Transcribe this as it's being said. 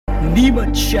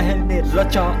नीमच शहर ने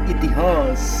रचा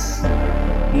इतिहास।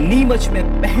 नीमच में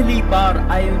पहली बार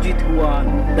आयोजित हुआ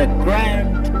the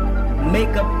grand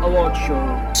makeup award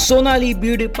show. Sonali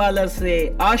beauty parlour से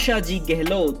आशा जी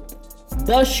गहलोत,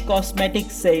 दश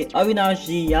कॉस्मेटिक्स से अविनाश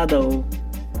जी Yadav,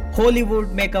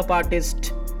 Hollywood makeup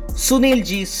artist Sunil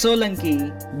ji Solanki,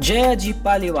 Jaya जी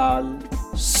पालीवाल,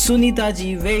 सुनीता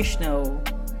जी वैष्णव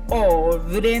और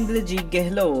वीरेंद्र जी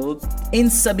गहलोत, इन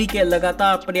सभी के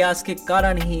लगातार प्रयास के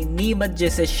कारण ही नीमच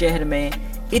जैसे शहर में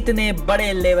इतने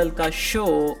बड़े लेवल का शो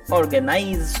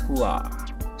ऑर्गेनाइज हुआ।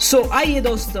 सो आइए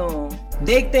दोस्तों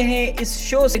देखते हैं इस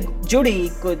शो से जुड़ी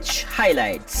कुछ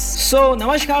हाइलाइट्स।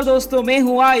 नमस्कार दोस्तों, मैं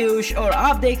हूं आयुष और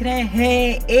आप देख रहे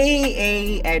हैं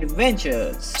ए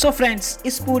एडवेंचर्स। फ्रेंड्स,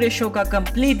 इस पूरे शो का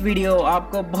कंप्लीट वीडियो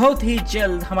आपको बहुत ही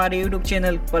जल्द हमारे YouTube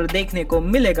चैनल पर देखने को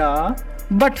मिलेगा,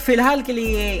 बट फिलहाल के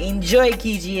लिए एंजॉय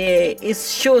कीजिए इस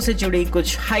शो से जुड़ी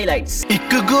कुछ हाइलाइट्स।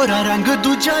 एक गोरा रंग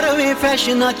दूजा रवे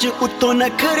फैशना च उत्तों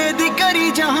नखरे दी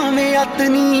करी जहां में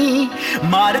अतनी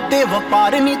मारते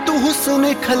व्यापार नी तू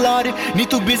हुस्न खलार नी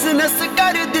तू बिजनेस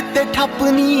कर दिते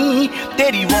ठपनी।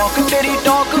 तेरी वॉक तेरी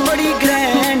टॉक बड़ी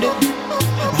ग्रैंड,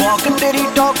 वॉक तेरी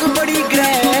टॉक बड़ी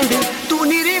ग्रैंड, तू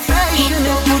नीरी फैशन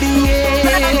कुड़िए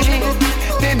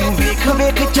तेनू वेख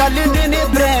वेख चलदे ने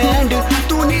ब्रांड,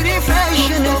 तू नीरी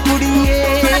फैशन कुड़िए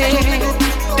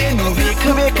तेनू वेख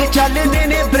वेख चलदे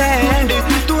ने ब्रांड,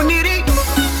 तू नीरी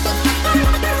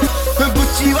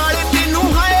गुच्ची वाले तेनू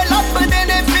हाय लपदे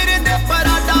ने फिरदे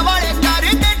पराडा वाले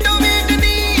करदे ट्वीट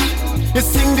नी।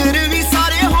 सिंगर भी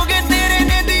सारे हो गए तेरे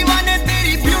ने दीवाने,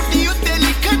 तेरी ब्यूटी उत्ते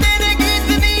लिखदे ने गीत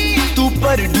नी। तू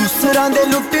पर दूसरां दे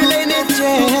लुट लेने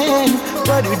चैन,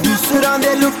 पर दूसरां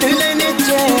दे लुट लेने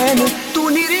चैन, तू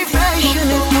नीरी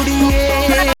फैशन कुड़िए।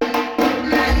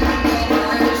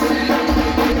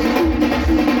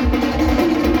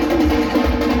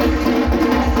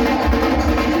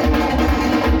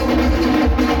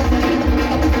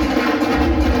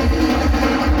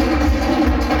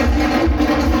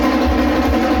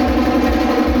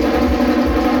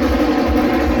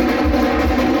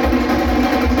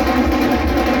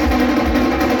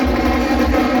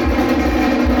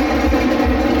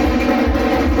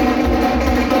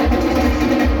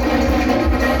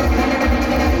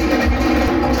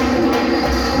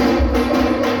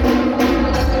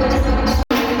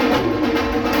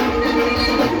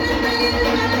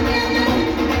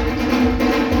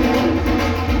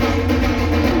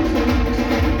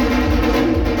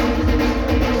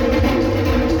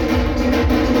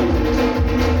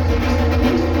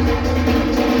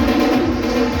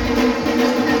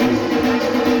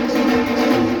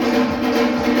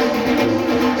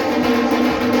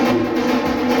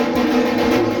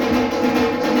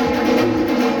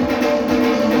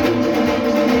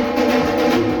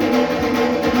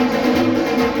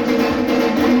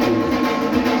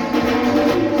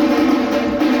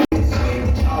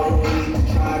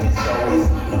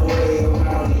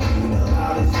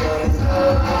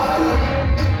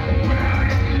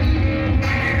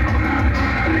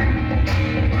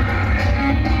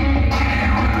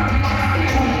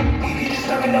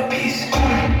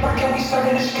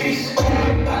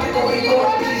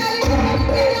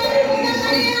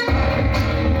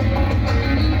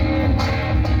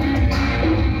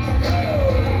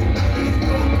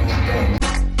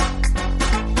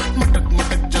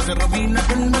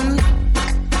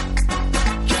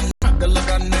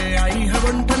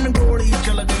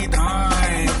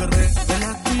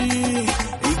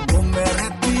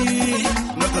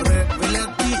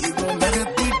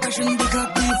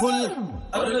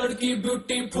 लड़की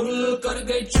ब्यूटीफुल कर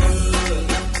गई चल,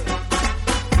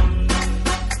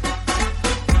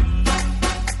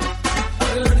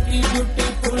 लड़की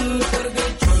ब्यूटीफुल कर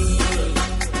गई चल।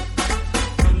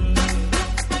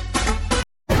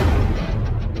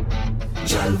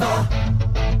 जलवा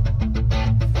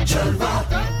जलवा,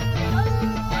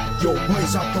 yo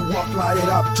blaze up the walk, light it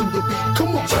up to the beat,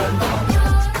 come on. जलवा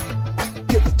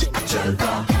Give it to me,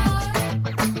 जलवा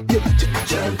give it to me,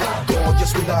 जलवा,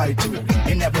 gorgeous with attitude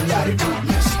in every attitude.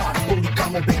 Yes, hot booty,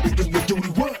 come on baby, do your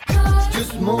duty work.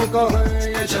 जिस्मों का है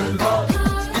ये जलवा,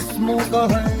 जिस्मों का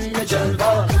है ये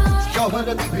जलवा,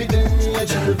 शोहरत भी दे ये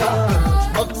जलवा,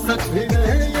 मकसद भी दे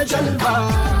ये जलवा।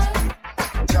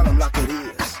 Tell them like it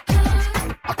is,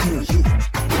 I can't hear.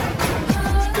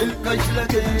 दिलकश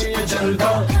लगे ये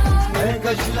जलवा,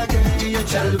 महकश लगे ये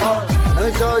जलवा,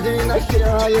 नशा ही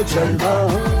नशा ये जलवा,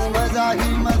 मजा ही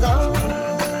मजा,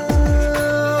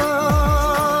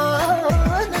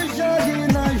 नशा ही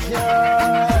नशा।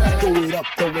 Throw it up,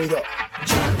 throw it up.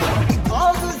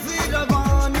 आग सी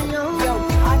रवानियां,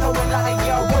 I know a lot of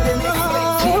y'all wanna make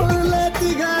me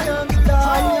लेती गरम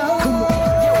दाइयां,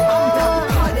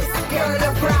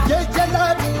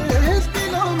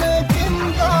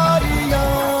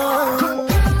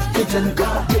 जलवा,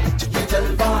 ये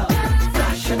जलवा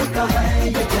फैशन का है,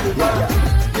 ये जलवा,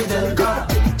 ये जलवा,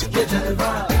 ये जलवा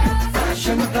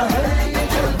फैशन का है, ये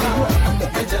जलवा,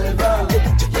 ये जलवा,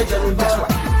 ये जलवा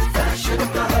फैशन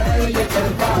का है, ये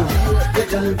जलवा, ये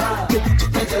जलवा,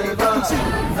 ये जलवा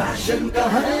फैशन का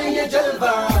है, ये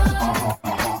जलवा.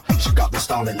 She got the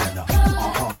styling in her.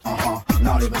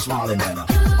 Not even smiling in her.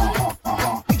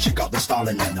 She got the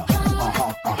styling in her.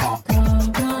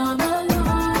 Come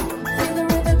along, feel the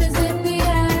rhythm is in the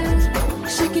air.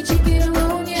 Shake it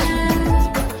alone, yeah.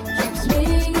 Keep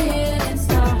swinging in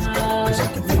style.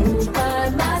 Move by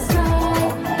my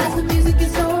side as the music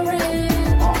is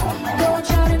soaring. Going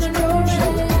shouting and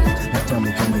roaring,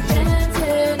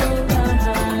 dancing around.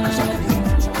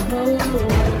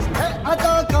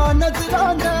 अदा का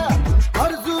नजराना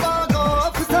हर जुबा को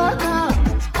अफसाना,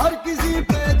 हर किसी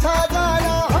पे छा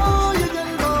जाना. हो ये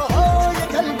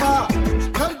जलवा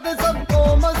कर दे सबको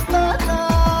मस्ताना.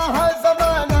 हर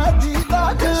जमाना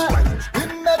दीवाना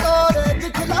इनमें दौरे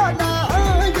दिखलाना.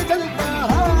 ये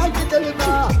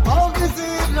जलवा आओ किसी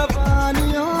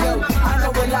रवानियों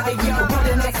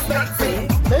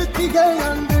देखी गई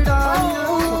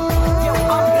अंगड़ाइयों.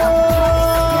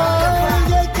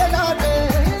 ये जला दे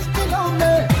दिलों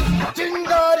में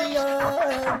चिंगारियां.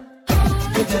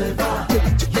 ये जलवा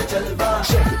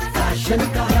फैशन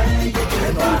का है, ये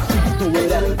जलवा, ये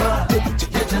जलवा,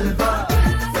 ये जलवा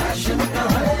फैशन का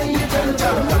है, ये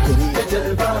जलवा, ये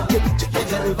जलवा, ये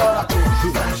जलवा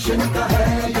फैशन का है,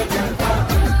 ये जलवा,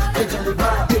 ये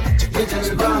जलवा, ये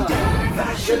जलवा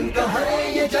फैशन का है,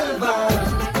 ये जलवा.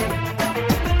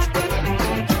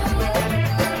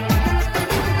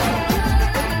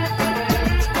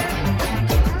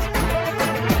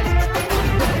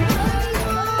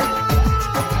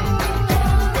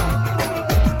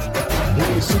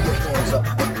 Superheroes up.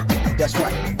 That's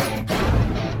right.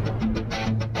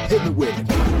 Hit me with it.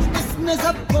 इसने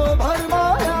सबको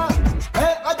भरमाया है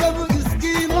अजब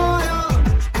इसकी माया,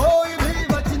 कोई भी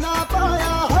बच ना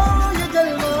पाया. हो ये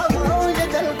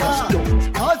जलवा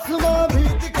आसमां भी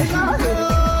दिखलाया,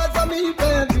 जमीन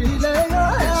पे भी ले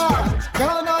आया,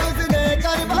 गाना इसने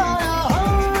करवाया. हो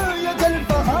ये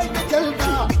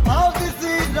जलवा आओ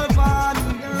किसी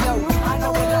रवानियों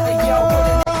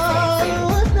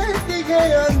देखी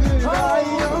गई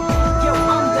अंगड़ाइयों.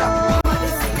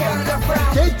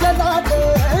 ये जला दे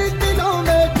दिलों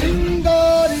में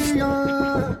चिंगारियां.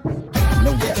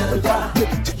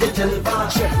 ये जलवा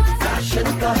फैशन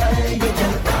का है, ये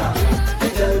जलवा, ये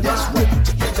जलवा,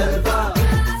 ये जलवा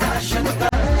फैशन का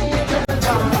है, ये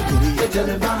जलवा, ये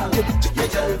जलवा, ये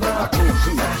जलवा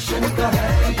फैशन का है,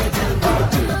 ये जलवा,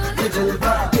 ये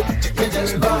जलवा, ये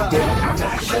जलवा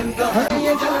फैशन का है,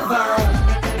 ये जलवा.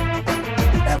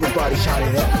 Everybody shout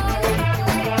it up.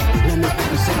 When the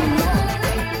people sing along,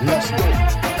 let's go.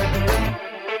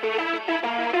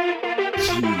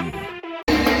 Yeah.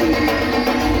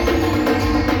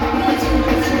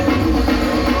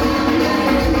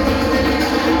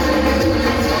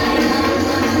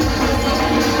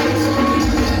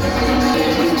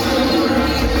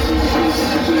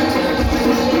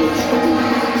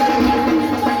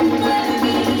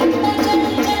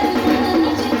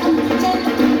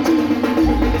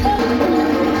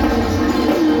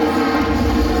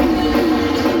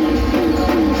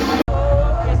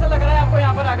 कैसा लग रहा है आपको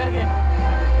यहाँ पर आकर के?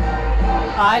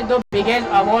 आज दो biggest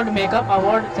award makeup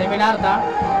award seminar था,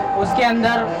 उसके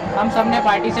अंदर हम सब ने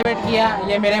पार्टिसिपेट किया.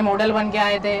 ये मेरे मॉडल बन के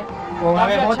आए थे, वो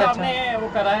हमें बहुत अच्छा आपने वो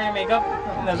करा है, मेकअप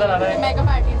नजर आ रहा है. मेकअप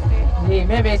आर्टिस्ट है। जी.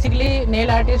 मैं बेसिकली नेल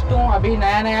आर्टिस्ट हूँ, अभी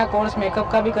नया कोर्स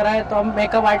मेकअप का भी करा है, तो हम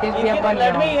मेकअप आर्टिस्ट भी अब बन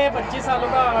ब्लड में गए ही है, 25 सालों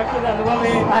का आपके अनुभव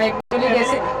है. एक्चुअली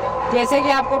जैसे कि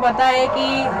आपको पता है कि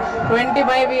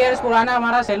 25 इयर्स पुराना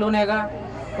हमारा सैलून हैगा,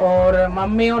 और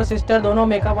मम्मी और सिस्टर दोनों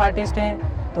मेकअप आर्टिस्ट हैं,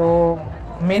 तो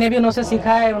मैंने भी उनसे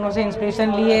सीखा है, उनसे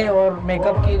इंस्पिरेशन ली है और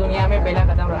मेकअप की दुनिया में पहला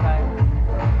कदम रखा है.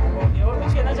 और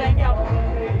कुछ कहना चाहेंगे आप?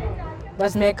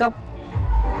 बस मेकअप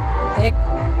एक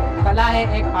कला है,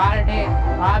 एक आर्ट है,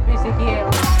 आप भी सीखिए.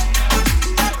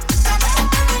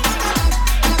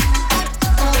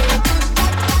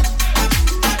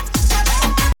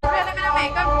 मैंने मेरा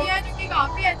मेकअप किया जो कि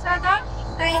काफी अच्छा था.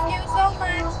 Thank you so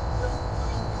much.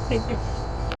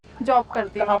 Job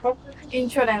करती कहाँ हूँ पर?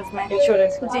 इंश्योरेंस में.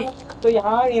 इंश्योरेंस. जी. तो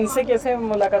यहाँ इनसे कैसे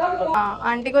मुलाकात हुई? हाँ,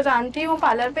 आंटी को जानती हूँ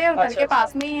पार्लर पे, और घर के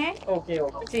पास में ही है. Okay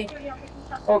okay ji.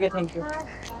 Okay, thank you.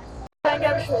 बताएंगे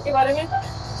आप शो के बारे में?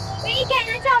 मैं ये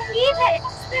कहना चाहूंगी, मैं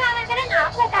मेरा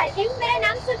नाम बताती हूँ. मेरा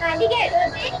नाम सुनाली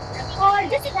गहलोत है, और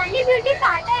जो सुनाली ब्यूटी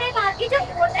पार्लर है वहाँ की जो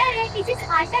ओनर है मिसेस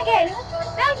आशा गहलोत,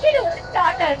 मैं उनकी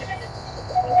डॉटर.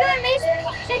 तो मेरी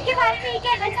फंक्शन के बारे में ये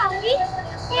कहना चाहूंगी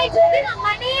कि जो भी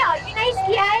मम्मा ने ऑर्गेनाइज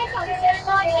किया है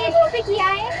फंक्शन और ये जो भी किया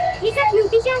है ये सब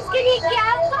ब्यूटिशियंस के लिए किया,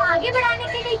 उनको आगे बढ़ाने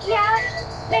के लिए किया।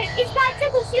 फिर इस बात से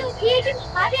खुशी होती है कि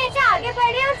मम्मा भी ऐसे आगे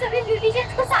बढ़े और सभी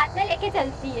ब्यूटिशियंस को साथ में लेके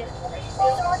चलती है।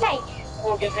 Thank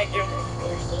you. Okay, thank you.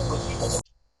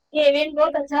 ये इवेंट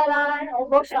बहुत अच्छा रहा है और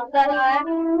बहुत शानदार रहा है।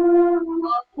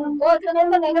 बहुत जनों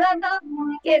को लग रहा था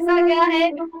कैसा क्या है,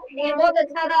 ये बहुत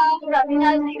अच्छा रहा। और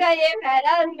अविनाश जी का ये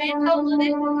पहला इवेंट था, उन्होंने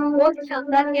बहुत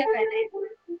शानदार किया पहले।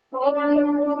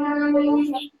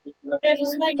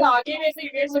 आगे वैसे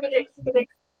इवेंट्स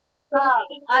हाँ,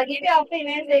 आगे भी आपको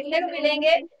इवेंट्स देखने को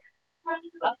मिलेंगे।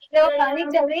 जो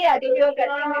प्लानिंग चल रही है आगे भी वो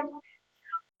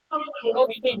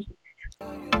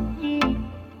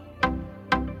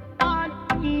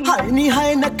हाय नी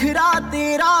हाय नखरा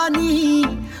तेरा नी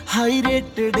हाई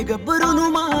रेटेड गब्बरू नु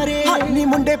मारे। हाय नी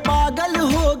मुंडे पागल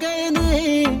हो गए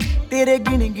ने तेरे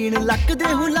गिन गिन लक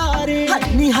दे हुलारे।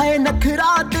 हाय नी हाय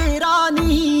नखरा तेरा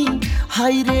नी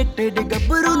हाई रेटेड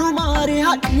गब्बरू नु मारे।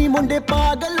 हाय नी मुंडे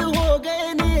पागल हो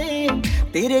गए ने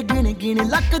तेरे गिन गिन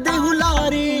लक दे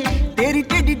हुलारे। तेरी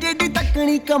टेडी टेडी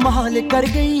तकनी कमाल कर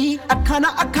गई,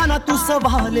 अखा ना तू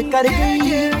सवाल कर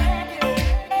गई।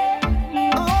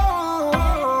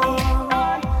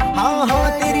 हाँ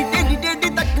तेरी टेडी टेडी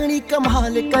तकनी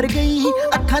कमाल कर गई,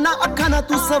 अखा ना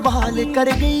तू सवाल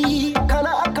कर गई।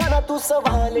 अखा ना तू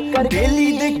सवाल कर गई।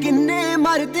 बेली दे किन्ने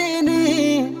मरदे ने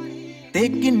ते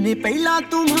किन्ने पहला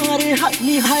तुम्हारे।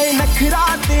 हाय हाय नखरा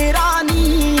तेरा नी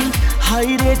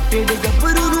हाई रेटेड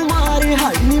गब्बरू नु मारे।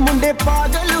 हाय नी मुंडे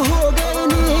पागल हो गए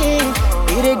ने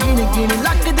तेरे गिन गिन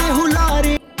लक दे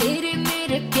हुलारे। तेरे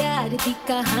मेरे प्यार की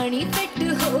कहानी फिट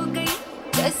हो गई,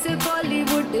 जैसे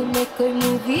बॉलीवुड में कोई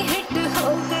मूवी हिट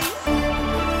हो गई।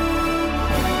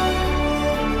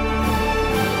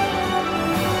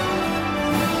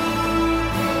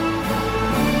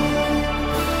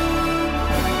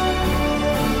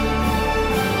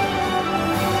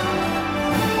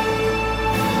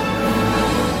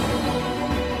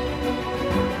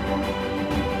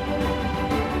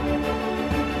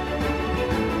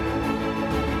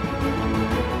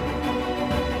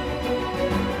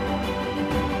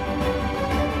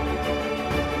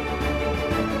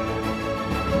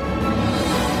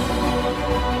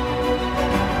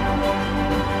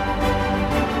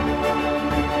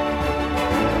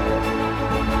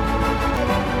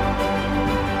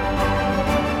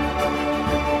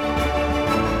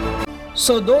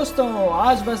 सो दोस्तों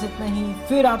आज बस इतना ही,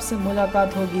 फिर आपसे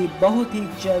मुलाकात होगी बहुत ही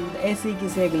जल्द ऐसी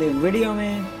किसी अगले वीडियो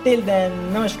में। टिल देन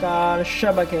नमस्कार,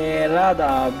 शब ख़ैर,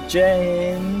 आदाब, जय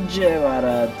हिंद, जय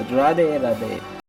भारत, राधे राधे।